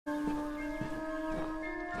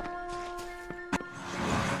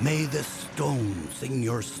May the stone sing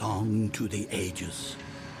your song to the ages.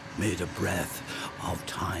 May the breath of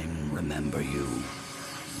time remember you.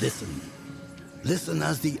 Listen, listen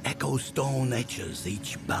as the echo stone etches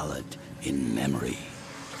each ballad in memory.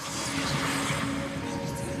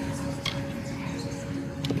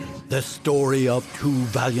 The story of two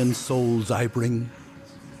valiant souls I bring,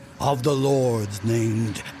 of the lords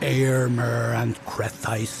named Eärmer and Creth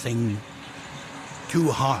I sing. Two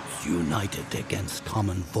hearts united against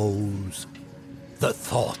common foes, the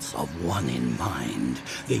thoughts of one in mind,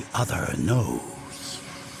 the other knows.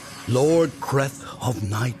 Lord Creth of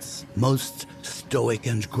knights, most stoic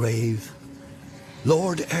and grave,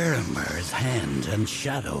 Lord Eärmer's hand and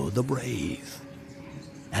shadow the brave,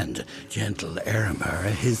 and gentle Eärmer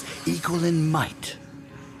his equal in might,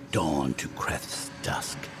 dawn to Creth's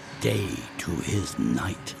dusk, day to his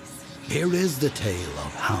night. Here is the tale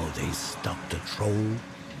of how they stopped a troll.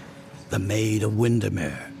 The Maid of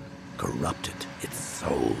Windermere corrupted its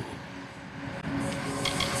soul.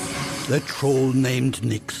 The troll named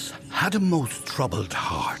Nyx had a most troubled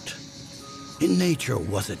heart. In nature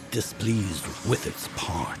was it displeased with its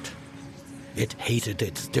part. It hated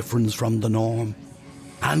its difference from the norm,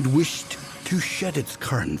 and wished to shed its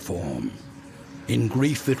current form. In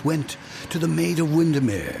grief it went to the Maid of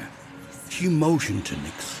Windermere. She motioned to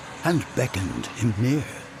Nyx and beckoned him near.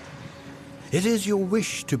 "It is your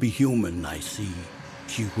wish to be human, I see,"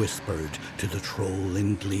 she whispered to the troll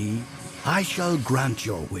in glee. "I shall grant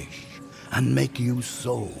your wish and make you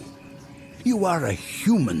so. You are a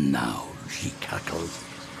human now," she cackled.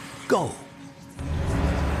 "Go."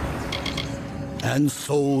 And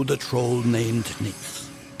so the troll named Nyx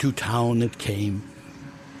to town it came,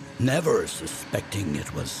 never suspecting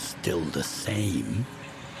it was still the same.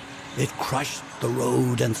 It crushed the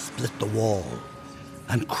road and split the wall,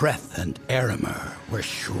 and Creth and Eärmer were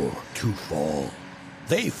sure to fall.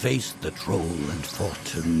 They faced the troll and fought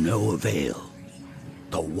to no avail.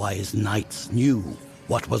 The wise knights knew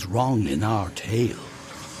what was wrong in our tale.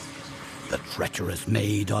 The treacherous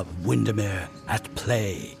Maid of Windermere at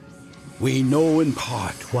play. We know in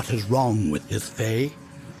part what is wrong with his fay.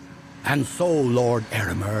 And so Lord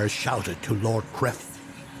Eärmer shouted to Lord Creth,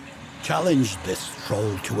 challenged this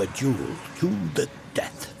troll to a duel to the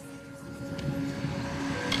death.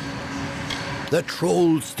 The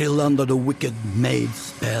troll still under the wicked maid's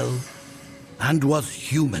spell, and was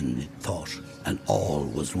human, it thought, and all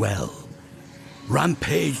was well.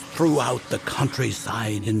 Rampaged throughout the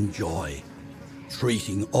countryside in joy,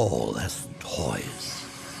 treating all as toys.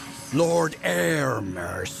 Lord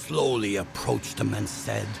Eärmer slowly approached him and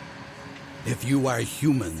said, "If you are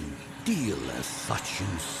human, deal as such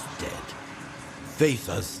instead. Face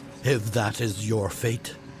us, if that is your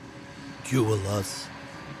fate. Duel us,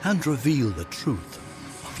 and reveal the truth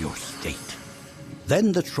of your state."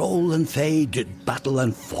 Then the troll and fae did battle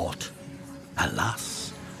and fought.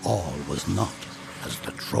 Alas, all was not as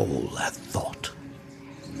the troll had thought.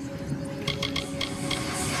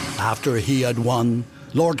 After he had won,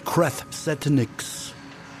 Lord Creth said to Nyx,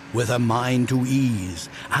 with a mind to ease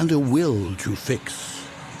and a will to fix,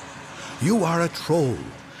 "You are a troll,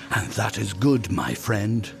 and that is good, my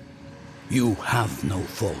friend. You have no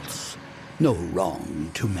faults, no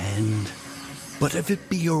wrong to mend. But if it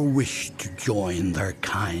be your wish to join their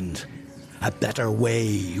kind, a better way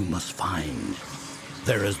you must find.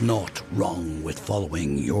 There is naught wrong with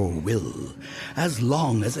following your will, as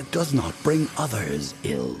long as it does not bring others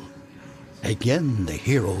ill." Again the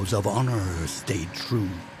heroes of honor stayed true.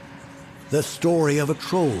 The story of a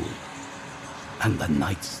troll, and the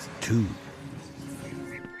knights too.